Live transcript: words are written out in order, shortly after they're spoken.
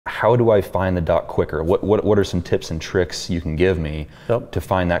how do I find the dot quicker? What are some tips and tricks you can give me to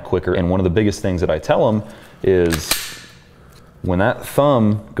find that quicker? And one of the biggest things that I tell them is when that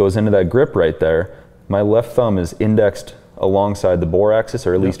thumb goes into that grip right there, my left thumb is indexed alongside the bore axis,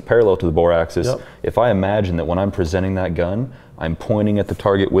 or at least parallel to the bore axis. If I imagine that when I'm presenting that gun, I'm pointing at the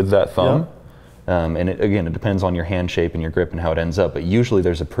target with that thumb, and again, it depends on your hand shape and your grip and how it ends up, but usually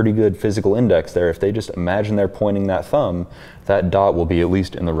there's a pretty good physical index there. If they just imagine they're pointing that thumb, that dot will be at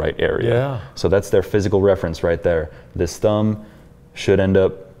least in the right area. So that's their physical reference right there. This thumb should end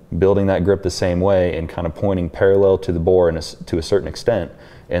up building that grip the same way and kind of pointing parallel to the bore to a certain extent,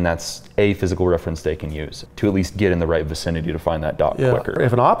 and that's a physical reference they can use to at least get in the right vicinity to find that dot quicker.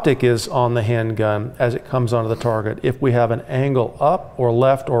 If an optic is on the handgun as it comes onto the target, if we have an angle up or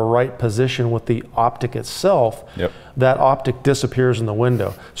left or right position with the optic itself, that optic disappears in the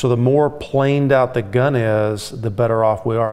window. So the more planed out the gun is, the better off we are.